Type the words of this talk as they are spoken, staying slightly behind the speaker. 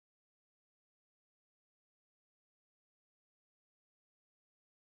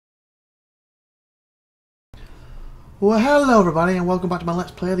Well, hello everybody and welcome back to my Let's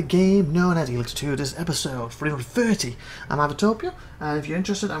Play of the game known as Elex II. This is episode 330. I'm IVATOPIA, and if you're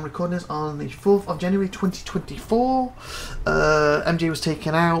interested, I'm recording this on the 4th of January 2024. MJ was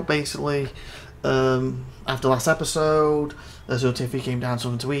taken out, basically, after last episode. So Tiffy came down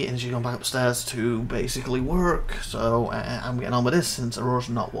something to eat and she's gone back upstairs to basically work. So I'm getting on with this since Aurora's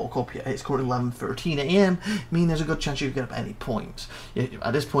not woke up yet. It's currently 11:13 AM, meaning there's a good chance you could get up at any point.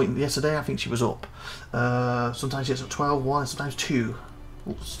 At this point yesterday, I think she was up. Sometimes she gets up 12, 1, and sometimes 2.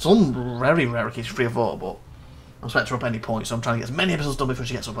 Some very rare cases 3 or 4, but I'm expecting her up at any point, so I'm trying to get as many episodes done before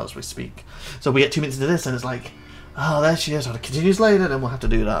she gets up as we speak. So we get 2 minutes into this and it's like, oh, there she is. So it continues later, then we'll have to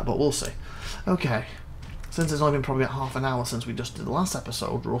do that, but we'll see. Okay. Since it's only been probably about half an hour since we just did the last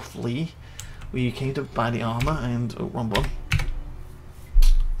episode, roughly, we came to buy the armour and, oh, wrong one.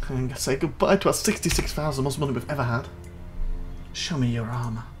 And say goodbye to our 66,000, most money we've ever had. Show me your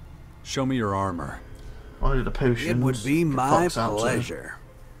armour. Show me your armor. I did the potions. It would be my pleasure.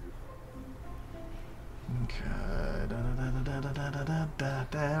 Okay,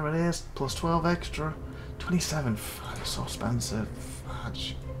 there it is. Plus 12 extra. 27. Fuck, so expensive.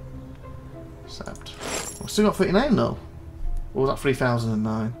 Fudge. Except, we've still got 39 though. Or was that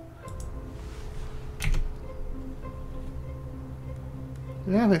 3009?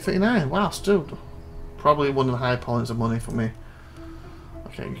 Yeah, I think 39. Wow, still. Probably one of the high points of money for me.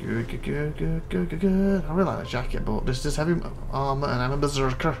 Okay, good. I really like the jacket, but this is heavy armor and I'm a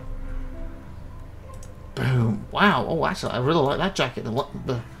berserker. Boom. Wow. Oh, actually, I really like that jacket.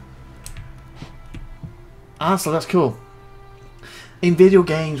 Honestly, that's cool. In video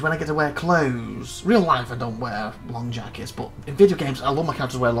games, when I get to wear clothes, real life I don't wear long jackets, but in video games I love my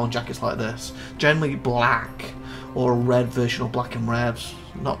characters wear long jackets like this. Generally black, or a red version of black and red.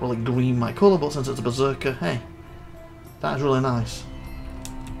 Not really green my colour, but since it's a berserker, hey, that is really nice.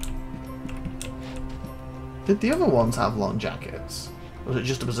 Did the other ones have long jackets? Or was it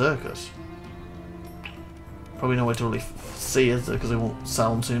just the berserkers? Probably no way to really see, is there, because they won't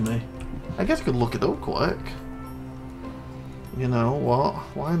sell them to me. I guess I could look it up quick. You know what?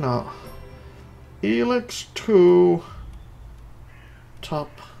 Why not? Elex II top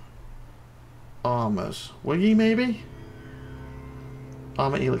armors. Wiggy maybe?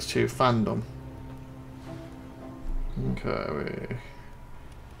 Armor Elex II fandom. Okay.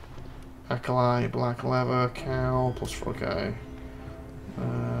 Acolyte, black leather, cowl, plus okay.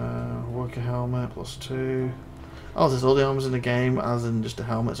 Worker helmet, plus 2. Oh, there's all the armors in the game, as in just a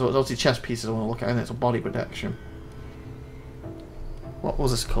helmet. So it's obviously chest pieces I want to look at, and it's a body protection. What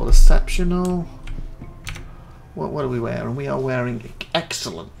was this called? Exceptional? What are we wearing? We are wearing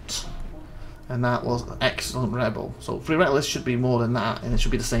excellent. And that was excellent rebel. So free rebel list should be more than that, and it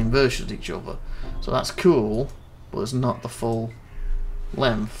should be the same version as each other. So that's cool, but it's not the full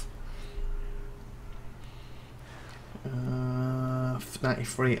length.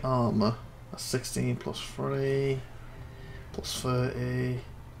 93 armor. That's 16 plus 3 plus 30.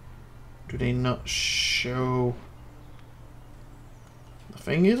 Do they not show the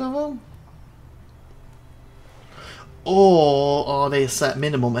fingers of them? Or are they a set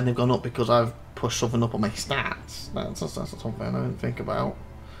minimum and they've gone up because I've pushed something up on my stats? That's something I didn't think about.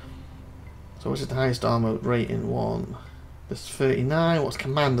 So what's the highest armor rating? 1. This is 39. What's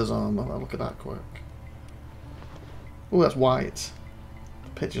commander's armor? I'll look at that quick. Oh, that's white. The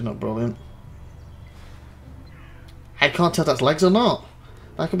picture's not brilliant. I can't tell if that's legs or not.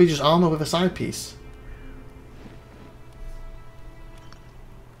 That could be just armor with a side piece.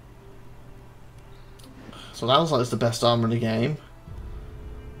 So that looks like it's the best armor in the game.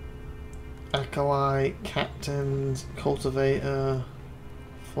 Acolyte, Captains, Cultivator,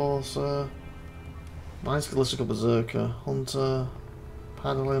 Forcer, Bicyclistical Berserker, Hunter,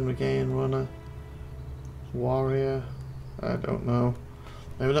 Paddling, Regain, Runner, Warrior. I don't know.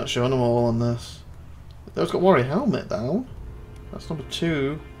 Maybe not showing them all on this. They've got Warrior Helmet down. That's number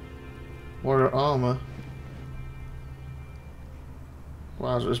 2. Warrior Armor.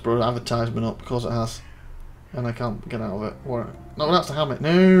 Why has this brought advertisement up? Because it has. And I can't get out of it. Warrior. No, that's the helmet.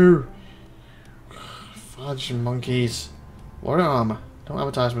 No! Fudge monkeys. Warrior Armor. Don't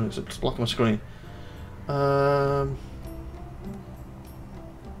advertisement, it's blocking my screen. That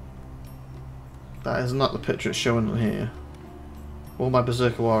is not the picture it's showing on here. All my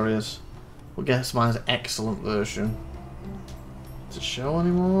Berserker Warriors. We'll guess mine's an excellent version. Does it show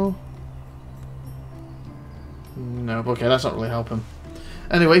anymore? No, but okay, that's not really helping.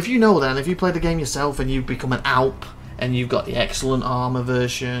 Anyway, if you know then, if you play the game yourself and you become an Alp and you've got the excellent armor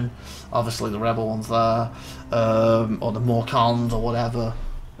version, obviously the Rebel one's there, or the Morcons or whatever,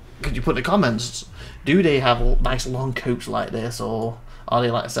 could you put in the comments, do they have nice long coats like this, or are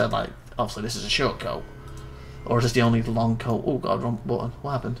they, like I said, like, obviously this is a short coat, Or is this the only long coat? Oh god, wrong button.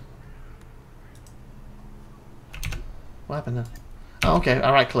 What happened? What happened then? Oh, okay,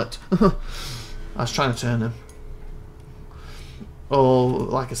 I right-clicked. I was trying to turn him. Or,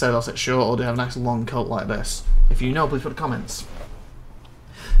 like I said, I'll set short, or do have a nice long coat like this? If you know, please put the comments.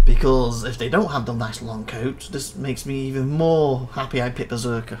 Because if they don't have the nice long coat, this makes me even more happy I picked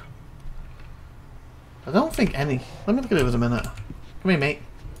Berserker. I don't think any... Let me look at it for a minute. Come here, mate.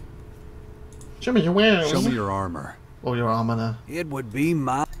 Show me your wares. Show me your armor. Or your armor there. It would be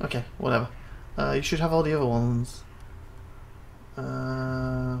my... Okay, whatever. You should have all the other ones.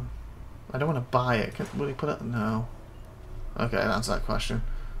 I don't want to buy it. Will you put it? No. Okay, that's that question.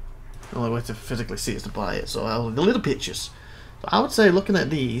 The only way to physically see is to buy it. So I'll the little pictures. So I would say, looking at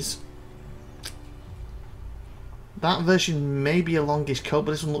these, that version may be a longish coat,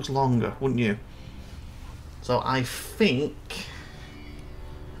 but this one looks longer, wouldn't you? So I think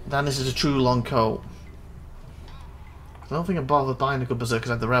then this is a true long coat. I don't think I bothered buying a good Berserker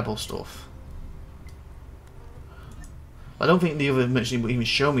because I had the Rebel stuff. I don't think the other merchant would even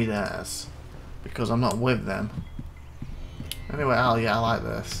show me theirs because I'm not with them. Anyway, yeah, I like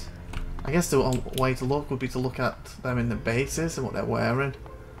this. I guess the way to look would be to look at them in the bases and what they're wearing.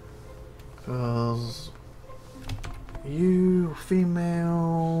 Because you,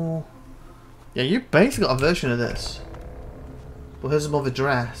 female... Yeah, you basically got a version of this. But here's some other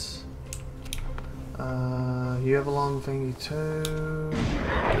dress. You have a long thingy too.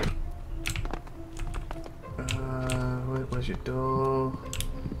 Where's your door?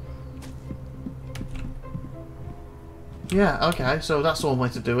 Yeah, okay, so that's one way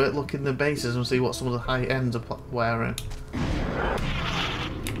to do it. Look in the bases and see what some of the high ends are wearing.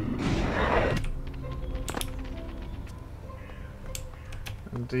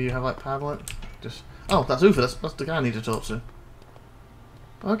 And do you have like Padlet? Just oh, that's Ufa. That's the guy I need to talk to.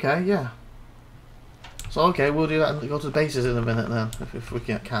 Okay, yeah. So okay, we'll do that and go to the bases in a minute then, if we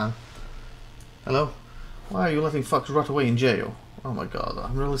can. Hello? Why are you letting fucks rot away in jail? Oh my god,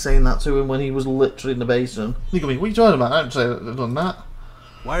 I'm really saying that to him when he was literally in the basement. Look at me, what are you talking about? I didn't say that I've done that.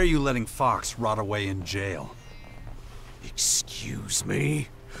 Why are you letting Fox rot away in jail? Excuse me?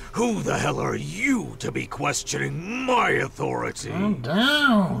 Who the hell are you to be questioning my authority? Calm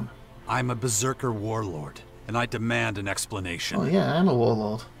down. I'm a Berserker warlord, and I demand an explanation. Oh yeah, I'm a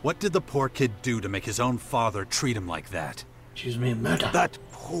warlord. What did the poor kid do to make his own father treat him like that? Accuse me of murder. That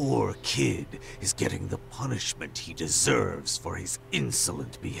poor kid is getting the punishment he deserves for his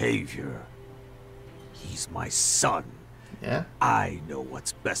insolent behavior. He's my son. Yeah? I know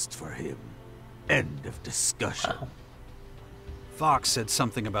what's best for him. End of discussion. Wow. Fox said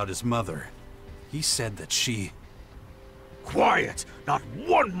something about his mother. He said that she... Quiet! Not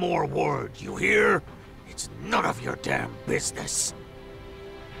one more word, you hear? It's none of your damn business.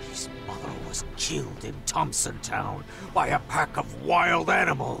 His mother was killed in Thompson Town by a pack of wild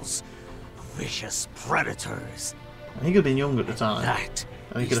animals. Vicious predators. He could have been younger at the time. That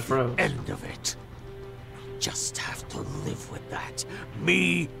And he could is have froze. the end of it. Just have to live with that.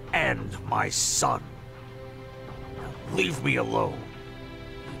 Me and my son. Now leave me alone.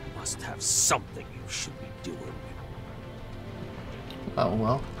 You must have something you should be doing. Oh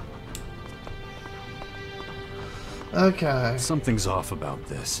well. Okay. Something's off about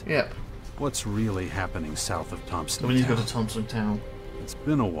this. Yep. What's really happening south of Thompson We need to go Town? to Thompson Town. It's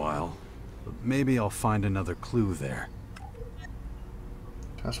been a while, but maybe I'll find another clue there.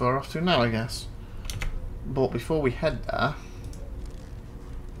 That's where we're off to now, I guess. But before we head there...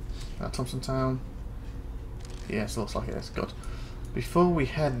 Thompson Town? Yes, looks like it is. Good. Before we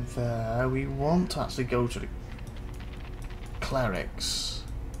head there, we want to actually go to the clerics.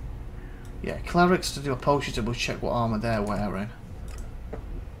 Yeah, clerics to do a potion to check what armor they're wearing.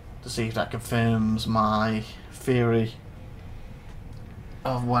 To see if that confirms my theory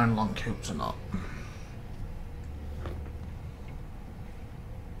of wearing long coats or not.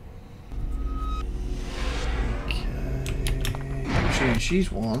 Okay.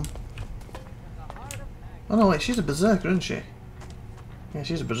 She's one. Oh no, wait, she's a berserker, isn't she? Yeah,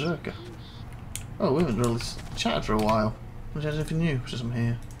 she's a berserker. Oh, we haven't really chatted for a while. Was there anything new since I'm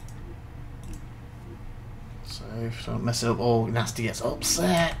here? Save, so don't mess it up. Oh, Nasty gets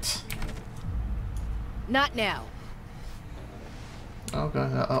upset. Not now. Okay,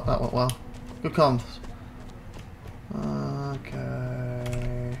 that went well. Good comms.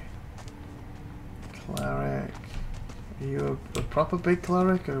 Okay. Cleric. Are you a proper big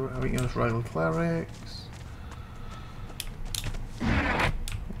cleric, or are you just regular clerics?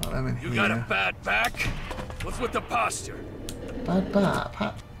 Well, I'm in You here. got a bad back? What's with the posture? Bad bat.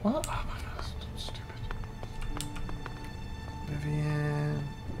 What? Oh my god, that's stupid. Vivian.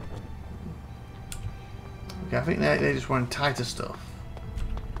 Okay, I think they're just wearing tighter stuff.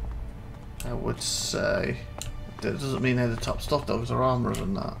 I would say. That doesn't mean they're the top stuff though, because they're armorers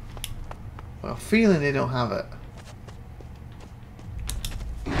and that. But I'm feeling they don't have it.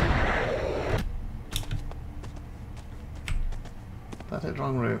 That's the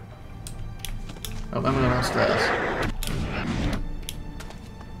wrong route. Oh, I'm going downstairs.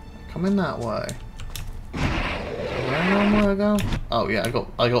 Come in that way. Where I normally go? Oh yeah,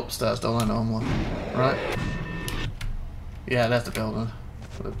 I go upstairs, don't I normally? Right? Yeah, there's the building.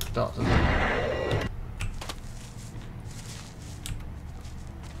 For the doctors.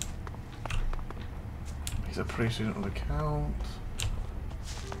 He's a priest who doesn't really count.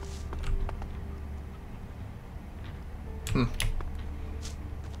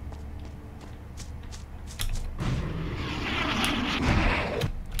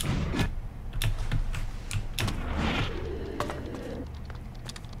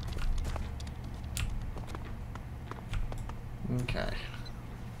 Okay.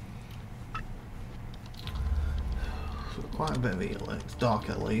 So quite a bit of Elex, dark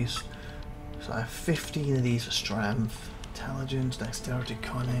at least. So I have 15 of these for strength, intelligence, dexterity,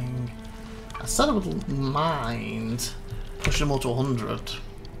 cunning. I said I would mind pushing them all to 100.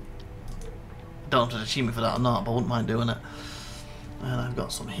 Don't know if there's an achievement for that or not, but I wouldn't mind doing it. And I've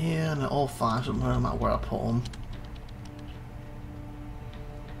got some here, and they're all 5, so no matter where I put them.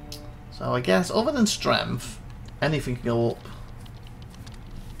 So I guess, other than strength, anything can go up.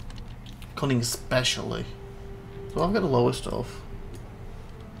 Cunning especially. So I've got the lower stuff.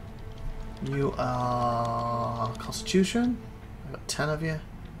 You are Constitution. I've got 10 of you.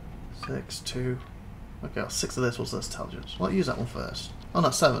 6, 2. Okay, 6 of this. What's this? Intelligence. Well, I'll use that one first. Oh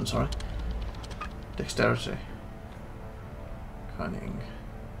no, 7, sorry. Dexterity. Cunning.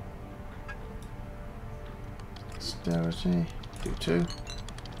 Dexterity. Do 2.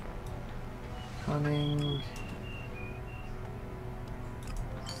 Cunning.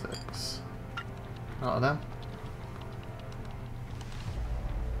 6. Out of them.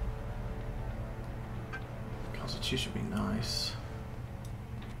 Constitution would be nice.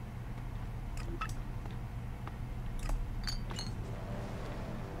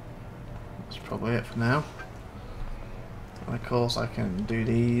 That's probably it for now. And of course I can do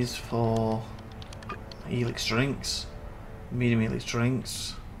these for Elex drinks. Medium Elex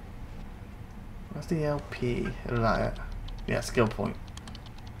drinks. Where's the LP? Is that it? Yeah, skill point.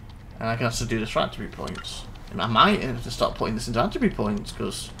 And I can also do this for attribute points. And I might have to start putting this into attribute points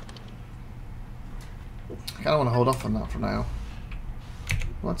because I kind of want to hold off on that for now.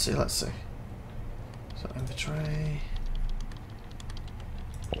 Let's see, let's see. So inventory.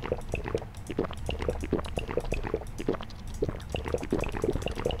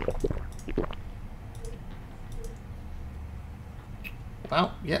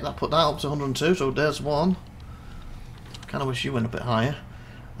 Well, yeah, that put that up to 102, so there's one. Kind of wish you went a bit higher.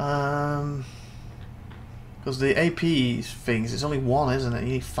 Because the AP things, it's only 1, isn't it? You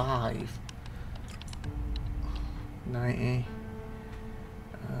need 5. 90.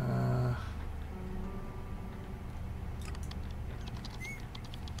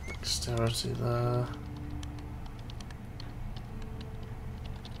 Dexterity there.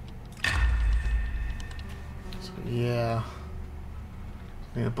 So yeah.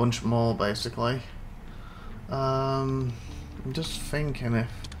 Need a bunch more basically. I'm just thinking if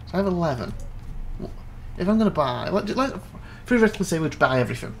so I have 11. If I'm gonna buy, let's theoretically say we'd buy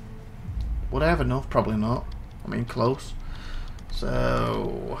everything. Would I have enough? Probably not. I mean, close.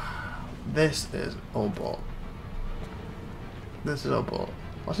 So this is all bought. This is all bought.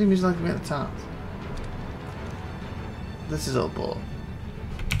 What's the music like to be at the top? This is all bought.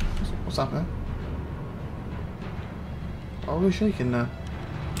 What's happening? Oh, we're shaking now.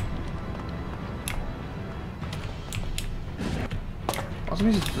 What's the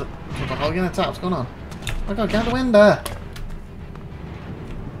music? What the hell? Getting attacked? What's going on? Oh my god, get out the window!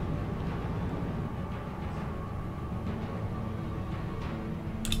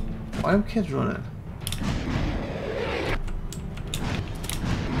 Why are kids running?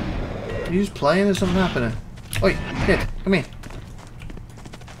 Are you just playing or something happening? Oi, kid, come here.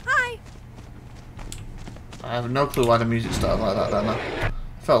 Hi. I have no clue why the music started like that then. I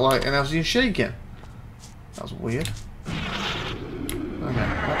felt like, and I was just shaking. That was weird. Okay,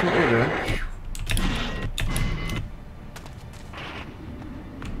 that's what we're doing.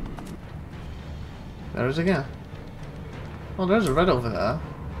 There is again. Oh, there's a red over there.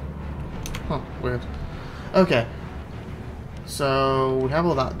 Huh, weird. Okay. So, we have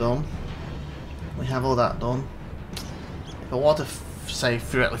all that done. We have all that done. If I want to, say,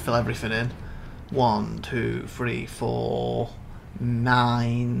 theoretically fill everything in. 1, 2, 3, 4,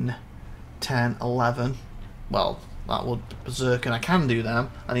 9, 10, 11. well, that would Berserker, and I can do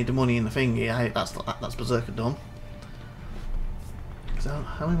them. I need the money in the thingy. That's Berserker done. So,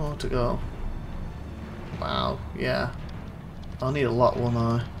 how many more to go? Wow, yeah. I'll need a lot, won't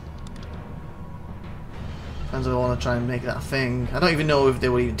I? Depends if I want to try and make that thing. I don't even know if they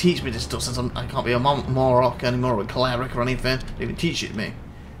would even teach me this stuff, since I can't be a Morlock anymore, or a cleric or anything. They even teach it me.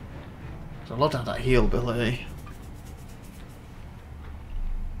 So I'd love to have that heal ability.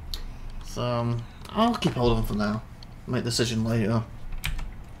 So I'll keep hold of them for now. Make a decision later.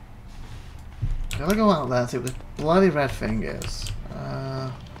 Gotta go out there and see what this bloody red thing is.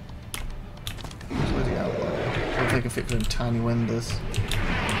 Where's it out there? I don't think I can fit through them tiny windows.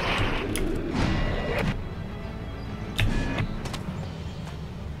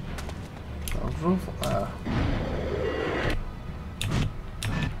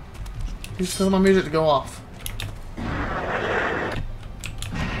 Who's telling my music to go off?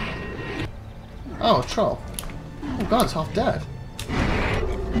 Oh, a troll. Oh god, it's half dead.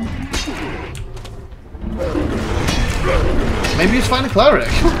 Maybe he's find a cleric.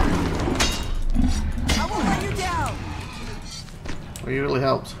 I won't let you down. Well, you really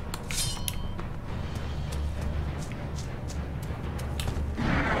helped.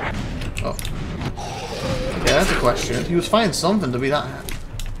 Oh. Yeah, that's a question. He was finding something to be that,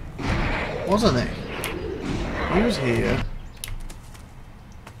 wasn't he? He was here.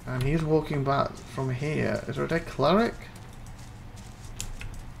 And he's walking back from here. Is there a dead cleric?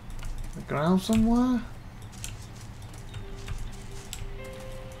 The ground somewhere?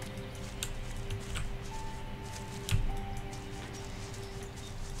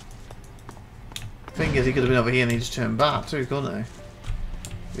 Thing is, he could have been over here and he just turned back too, couldn't he?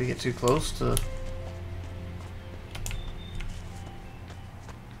 Did he get too close to...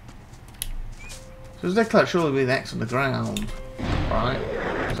 So his dead cleric surely be next on the ground, right?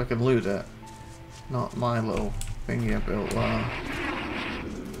 Because I can loot it. Not my little thingy I built there.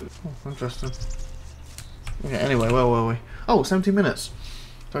 Oh, interesting. Okay, anyway, where were we? Oh, 17 minutes.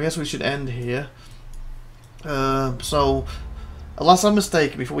 So I guess we should end here. So, unless I'm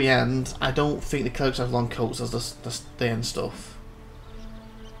mistaken, before we end, I don't think the clerics have long coats as the end stuff.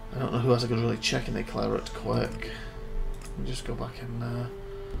 I don't know who else I could really check in the cleric quick. Let me just go back in there.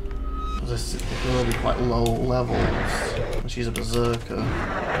 This will be quite low levels, and she's a berserker.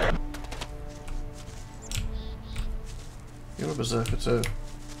 You're a berserker too.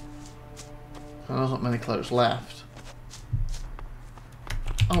 There's not many clerics left.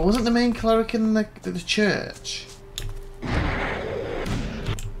 Oh, wasn't the main cleric in the church?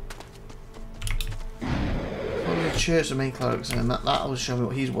 What was the church the main cleric's in? That was showing me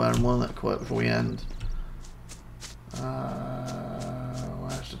what he's wearing, wasn't it, quick before we end?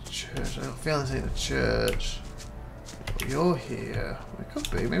 Where's the church? I don't feel anything in the church. But you're here. It could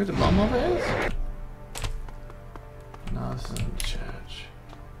be. Maybe the bottom of it is? No, this isn't the church.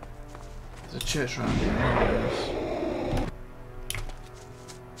 There's a church around here.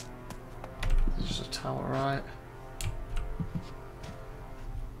 It's just a tower, right?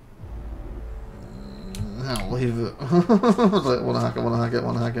 I'll leave it. I was like, wanna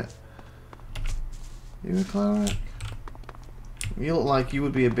hack it. You a cleric? You look like you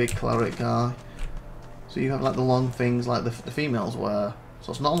would be a big cleric guy. So you have like the long things like the females wear.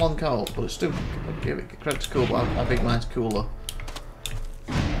 So it's not a long coat, but it's still, I'll give it credit's cool, but I think mine's cooler.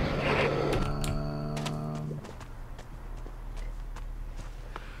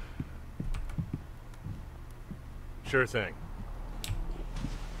 Sure thing.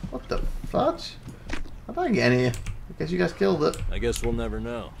 What the fudge? How did I get in here? I guess you guys killed it. I guess we'll never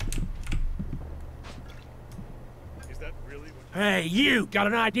know. Is that really what... Hey, you! Got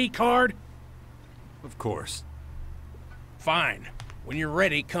an ID card? Of course. Fine. When you're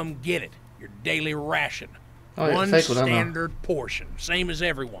ready, come get it. Your daily ration. Oh, yeah, One fake one, I know. standard portion, same as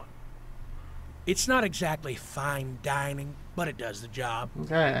everyone. It's not exactly fine dining, but it does the job.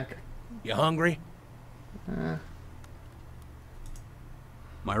 Okay. You hungry?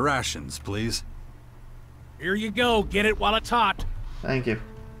 My rations, please. Here you go. Get it while it's hot. Thank you.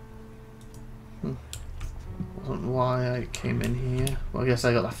 Wasn't why I came in here. Well, I guess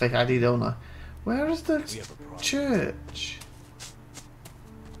I got that fake ID, don't I? Where is the church?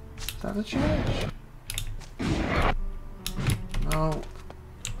 Is that the church? No.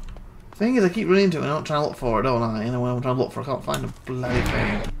 Thing is, I keep running into it and I don't try to look for it, don't I? And when I'm trying to look for it, I can't find the bloody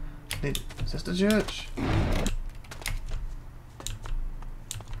thing. Is this the church?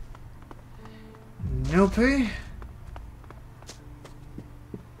 Nope. Do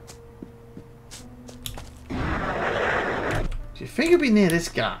you think it'd be near this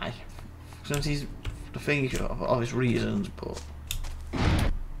guy? Since he's the thing of obvious reasons, but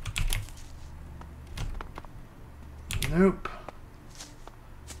Nope.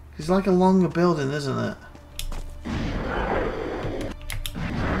 It's like a longer building, isn't it?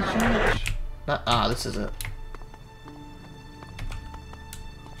 This is it.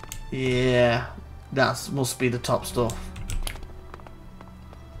 Yeah, that must be the top stuff.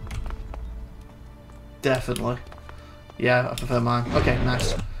 Definitely. Yeah, I prefer mine. Okay,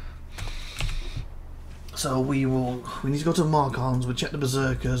 nice. So we need to go to the Morcons, we check the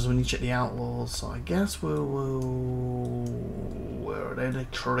Berserkers, we need to check the Outlaws, so I guess we're in a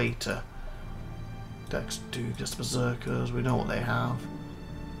traitor. THQ, just Berserkers, we know what they have.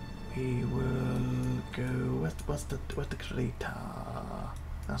 We will go, where's the traitor?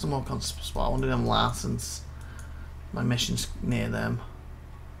 That's a Morcon spot, I want to do them last since my mission's near them.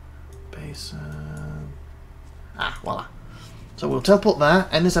 Basin. Voila. So we'll teleport there,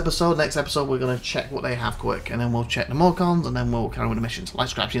 end this episode. Next episode we're going to check what they have quick, and then we'll check the Morcons, and then we'll carry on with the missions. Like,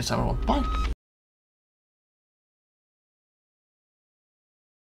 subscribe, see you next time, everyone. Bye!